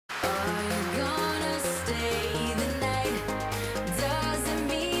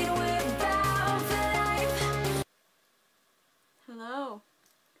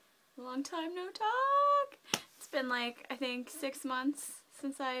long time no talk. It's been like, I think 6 months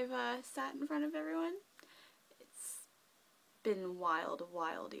since I've sat in front of everyone. It's been a wild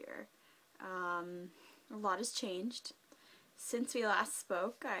year. A lot has changed. Since we last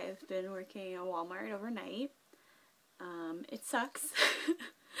spoke, I've been working at Walmart overnight. It sucks.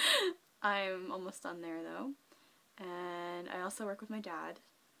 I'm almost done there though. And I also work with my dad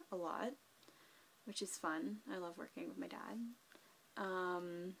a lot, which is fun. I love working with my dad.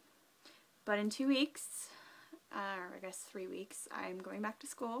 But in 2 weeks, or I guess 3 weeks, I'm going back to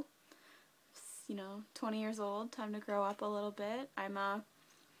school. You know, 20 years old, time to grow up a little bit. I'm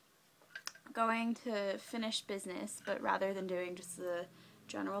going to finish business, but rather than doing just the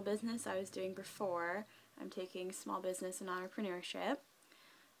general business I was doing before, I'm taking small business and entrepreneurship.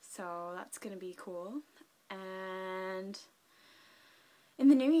 So that's going to be cool. And in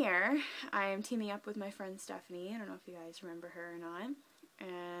the new year, I'm teaming up with my friend Stephanie. I don't know if you guys remember her or not.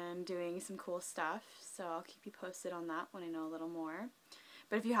 And doing some cool stuff. So I'll keep you posted on that when I know a little more.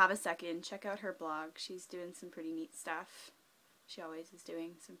 But if you have a second, check out her blog. She's doing some pretty neat stuff. She always is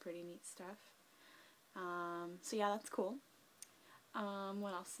doing some pretty neat stuff. So yeah, that's cool.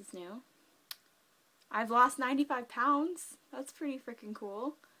 What else is new? I've lost 95 pounds. That's pretty freaking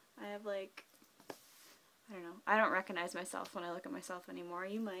cool. I have like, I don't know. I don't recognize myself when I look at myself anymore.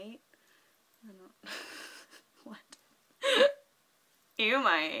 You might. I don't. What? You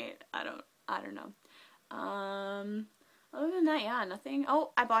might. I don't know. Other than that, yeah, nothing.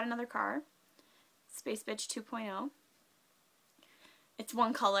 Oh, I bought another car. Space Bitch 2.0. It's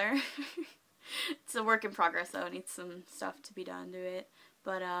one color. It's a work in progress though. It needs some stuff to be done to it.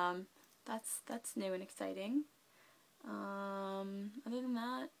 But that's new and exciting. Other than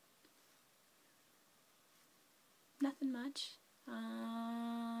that, nothing much.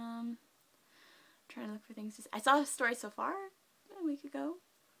 Trying to look for things to say. I saw a story so far a week ago,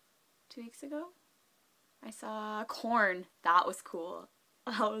 2 weeks ago. I saw Korn. That was cool.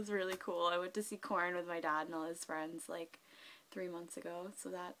 That was really cool. I went to see Korn with my dad and all his friends like 3 months ago, so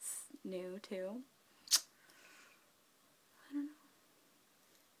that's new too.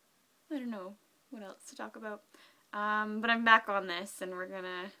 I don't know what else to talk about. But I'm back on this, and we're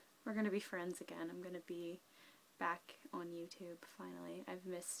gonna be friends again. I'm gonna be back on YouTube finally. I've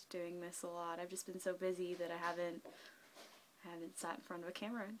missed doing this a lot. I've just been so busy that I haven't sat in front of a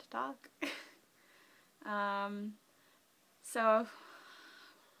camera to talk. So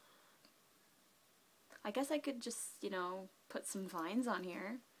I guess I could just, you know, put some vines on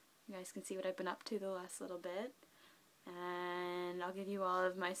here. You guys can see what I've been up to the last little bit. And I'll give you all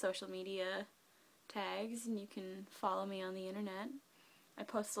of my social media tags, and you can follow me on the internet. I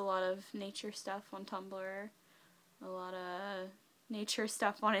post a lot of nature stuff on Tumblr, a lot of nature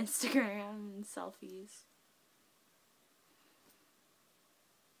stuff on Instagram, and selfies.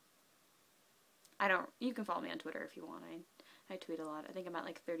 You can follow me on Twitter if you want. I tweet a lot. I think I'm at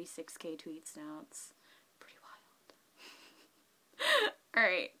like 36k tweets now. It's pretty wild.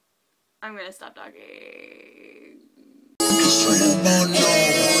 Alright, I'm gonna stop talking.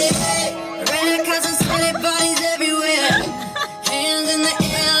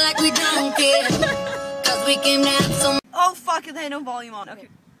 Oh fuck, it had no volume on. Okay.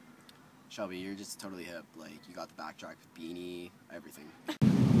 Shelby, you're just totally hip. Like, you got the backtrack with beanie, everything.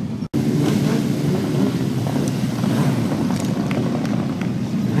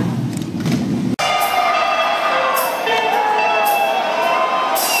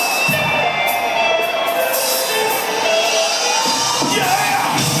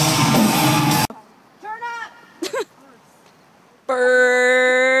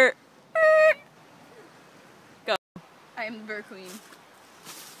 Go. I am the bird queen.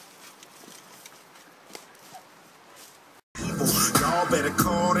 Y'all better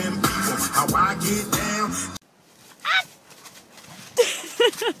call them people. How I get down.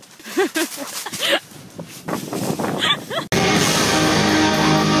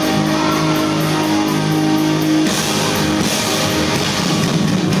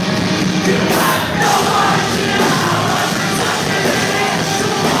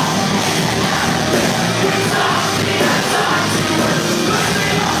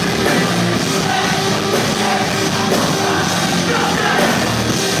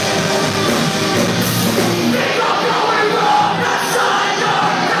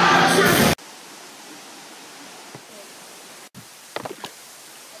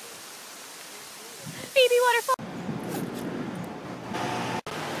 Baby waterfall.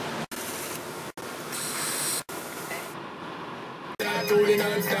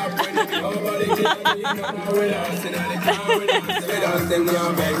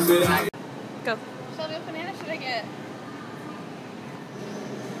 Go. Shelby, what banana should I get?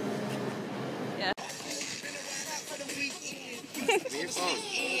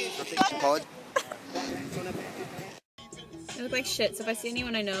 Pod. I look like shit, so if I see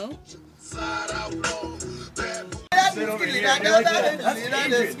anyone I know. Sit over here. No,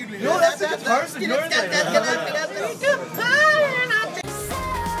 that's the guitarist of yours.